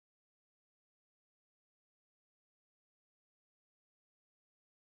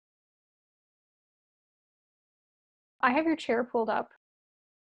I have your chair pulled up.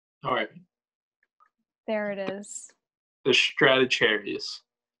 All right. There it is. The Stradachairius.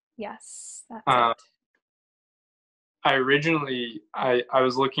 Yes, that's Uh, it. I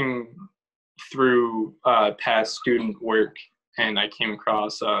was looking through past student work, and I came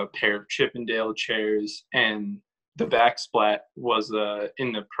across a pair of Chippendale chairs, and the backsplat was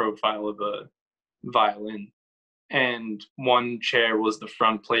in the profile of a violin. And one chair was the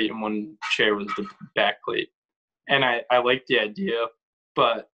front plate and one chair was the back plate. And I liked the idea,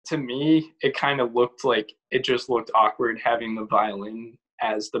 but to me, it kind of looked like it just looked awkward having the violin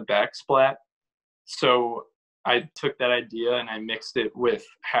as the backsplat. So I took that idea and I mixed it with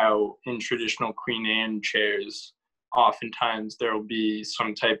how in traditional Queen Anne chairs, oftentimes there will be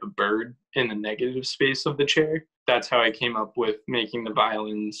some type of bird in the negative space of the chair. That's how I came up with making the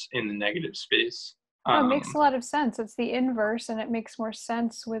violins in the negative space. It makes a lot of sense. It's the inverse, and it makes more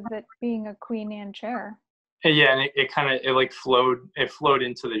sense with it being a Queen Anne chair. Yeah, and it flowed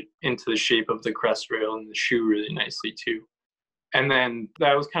into the shape of the crest rail and the shoe really nicely too. And then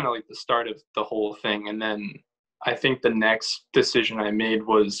that was kind of like the start of the whole thing. And then I think the next decision I made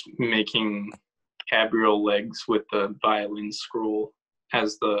was making cabriole legs with the violin scroll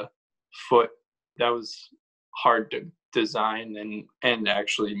as the foot. That was hard to design and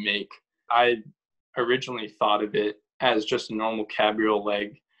actually make. I originally thought of it as just a normal cabriole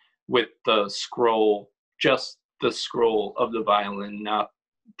leg with the scroll, just the scroll of the violin, not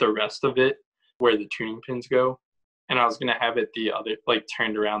the rest of it where the tuning pins go. And I was going to have it the other, like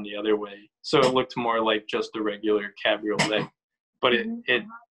turned around the other way. So it looked more like just a regular cabriole leg. But it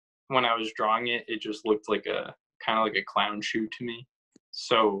when I was drawing it, it just looked like a kind of like a clown shoe to me.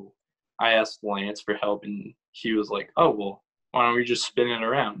 So I asked Lance for help and he was like, oh, well, why don't we just spin it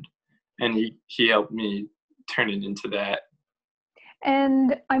around? And he helped me turn it into that.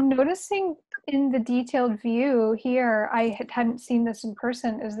 And I'm noticing in the detailed view here, I hadn't seen this in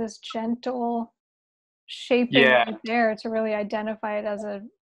person, is this gentle shaping right there to really identify it as a,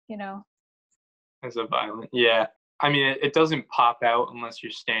 as a violin. Yeah. I mean, it doesn't pop out unless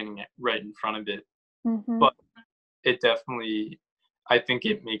you're standing right in front of it. Mm-hmm. But it definitely, I think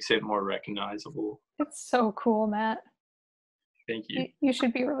it makes it more recognizable. It's so cool, Matt. Thank you. You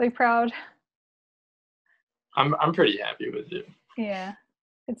should be really proud. I'm pretty happy with it. Yeah,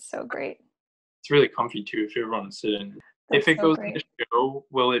 it's so great. It's really comfy too if you ever want to sit in it. If it goes in the show,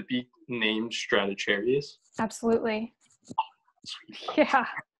 will it be named Stradachairius? Absolutely. Yeah,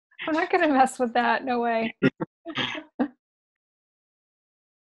 I'm not going to mess with that. No way.